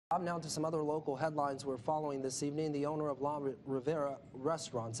Now to some other local headlines we're following this evening. The owner of Riviera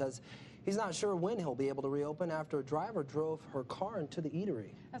restaurant says he's not sure when he'll be able to reopen after a driver drove her car into the eatery.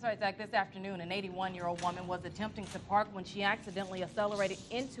 That's right, Zach. This afternoon, an 81-year-old woman was attempting to park when she accidentally accelerated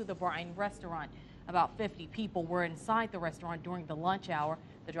into the Bryan restaurant. About 50 people were inside the restaurant during the lunch hour.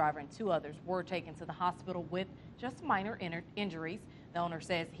 The driver and 2 others were taken to the hospital with just minor injuries. The owner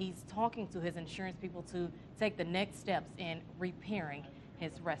says he's talking to his insurance people to take the next steps in repairing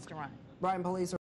his restaurant. Bryan police